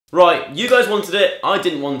Right, you guys wanted it, I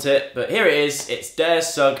didn't want it, but here it is, it's Dare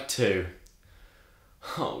Sugg 2.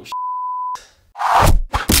 Oh,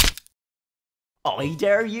 I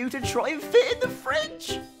dare you to try and fit in the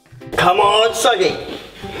fridge. Come on, Suggy.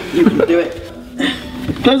 You can do it.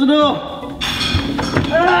 Close the door.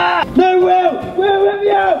 Ah! No, Will! Will, let me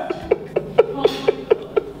out!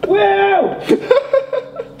 Will!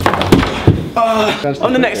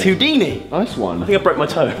 I'm the next Houdini. Nice one. I think I broke my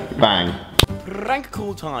toe. Bang. Prank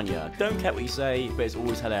call Tanya. Don't care what you say, but it's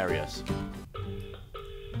always hilarious. Hello,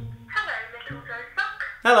 little Joe Sugg.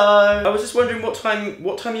 Hello. I was just wondering what time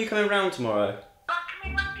are you coming round tomorrow?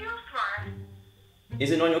 Can we run yours tomorrow?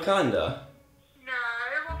 Is it on your calendar? No,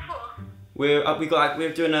 what for?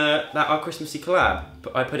 We're doing our Christmassy collab.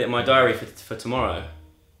 But I put it in my diary for tomorrow.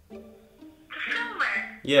 To film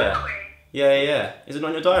it? Yeah. Are we? Yeah. Is it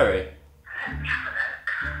on your diary? Let me have a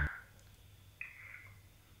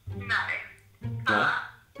look. No. No.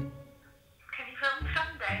 Can you film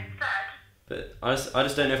Sunday instead? But I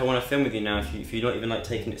just don't know if I want to film with you now if you're not even like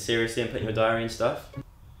taking it seriously and putting your diary and stuff. Joe!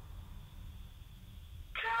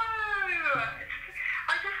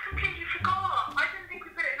 I just completely forgot. I didn't think we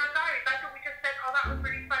put it in our diaries. I thought we just said, oh, that was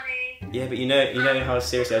really funny. Yeah, but you know how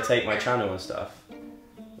seriously I take my channel and stuff.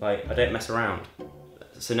 Like, I don't mess around.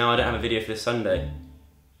 So now I don't have a video for this Sunday.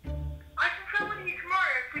 I can film with you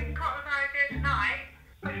tomorrow if we can't have an idea tonight.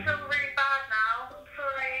 I feel really bad now. I'm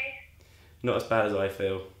sorry. Not as bad as I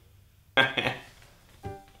feel. Why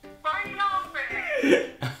are you laughing?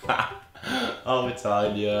 Oh,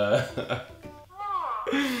 Tanya.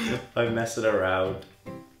 What? I'm messing around.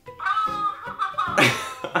 Oh.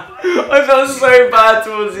 I felt so bad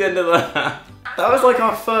towards the end of that. That was like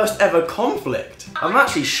our first ever conflict. I'm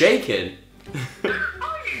actually shaking.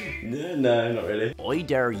 No, not really. I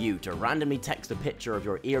dare you to randomly text a picture of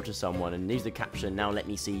your ear to someone and use the caption, now let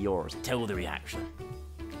me see yours. Tell the reaction.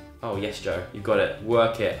 Oh, yes, Joe. You got it.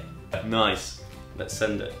 Work it. Nice. Let's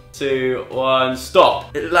send it. 2, 1,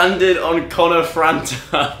 stop. It landed on Connor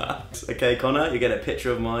Franta. Okay, Connor, you get a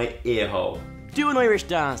picture of my ear hole. Do an Irish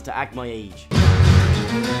dance to act my age.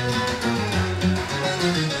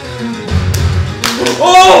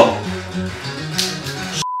 Oh!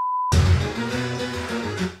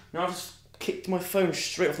 Now I've just kicked my phone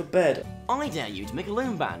straight off the bed. I dare you to make a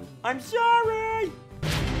loom band. I'm sorry!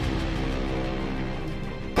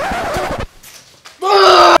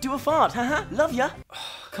 Do a fart, haha, love ya.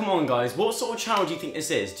 Come on, guys, what sort of channel do you think this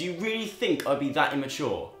is? Do you really think I'd be that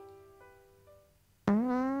immature?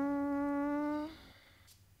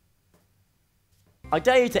 I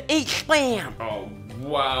dare you to eat spam. Oh,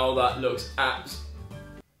 wow, that looks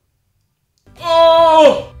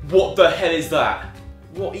Oh! What the hell is that?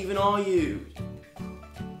 What even are you?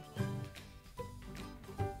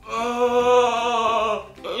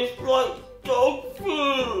 It's like dog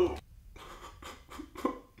food.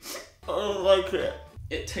 I don't like it.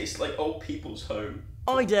 It tastes like old people's home.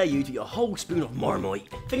 I dare you to eat a whole spoon of Marmite.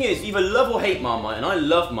 Thing is, you either love or hate Marmite, and I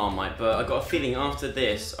love Marmite, but I got a feeling after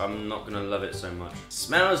this, I'm not gonna love it so much.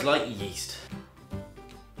 Smells like yeast.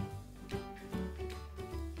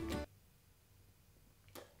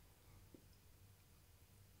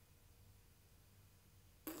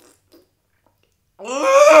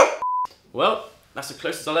 Well, that's the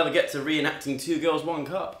closest I'll ever get to reenacting 2 Girls, 1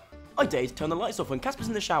 Cup. I dare you to turn the lights off when Casper's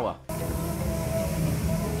in the shower.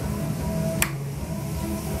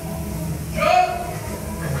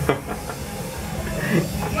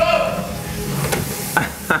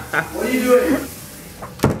 What are you doing?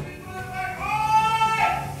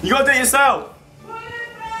 You gotta do it yourself!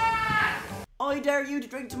 I dare you to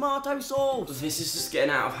drink tomato sauce. This is just getting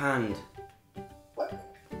out of hand.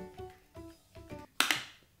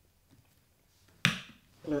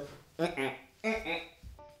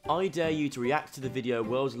 I dare you to react to the video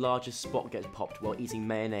world's largest spot gets popped while eating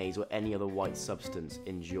mayonnaise or any other white substance.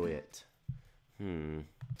 Enjoy it. I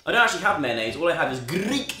don't actually have mayonnaise, all I have is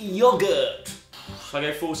Greek yogurt. Should I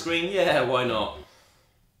go full screen? Yeah, why not?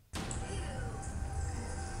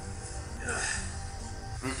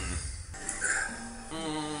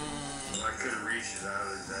 I couldn't reach it out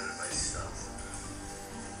of my stuff.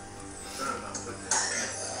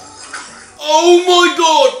 Oh my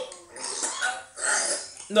god!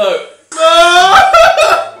 No.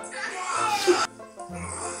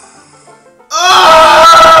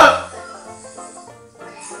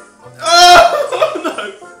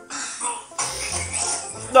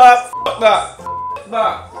 No!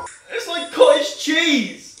 That. It's like cottage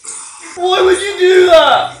cheese. Why would you do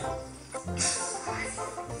that?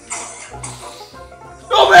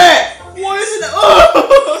 Stop it! Why is it?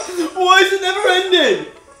 Why is it never ending?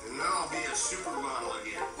 And now I'll be a supermodel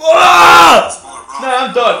again. No,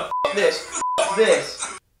 I'm done. this. F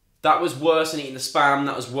this. That was worse than eating the Spam,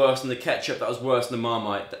 that was worse than the ketchup, that was worse than the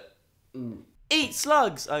Marmite. Eat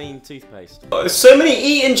slugs! I mean, toothpaste. Oh, so many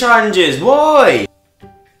eating challenges, why?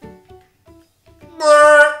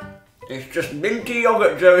 It's just minty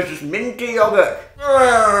yogurt, Joe, it's just minty yogurt.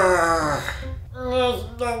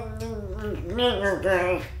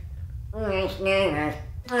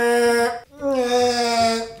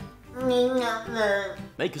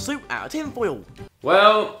 Make a soup out of tinfoil.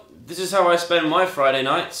 Well, this is how I spend my Friday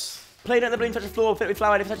nights. Play down the balloon, touch the floor, fit with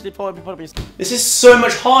flour, and if touch the floor, This is so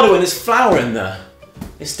much harder when there's flour in there.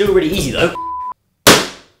 It's still really easy though.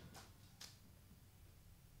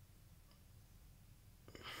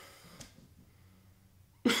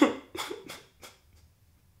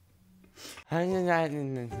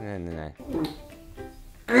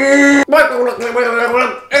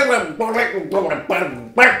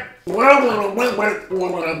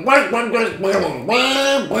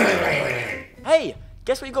 Hey,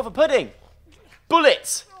 guess what you got for pudding?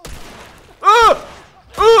 Bullets!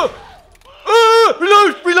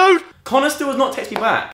 Reload! Reload! Connor still has not texted me back.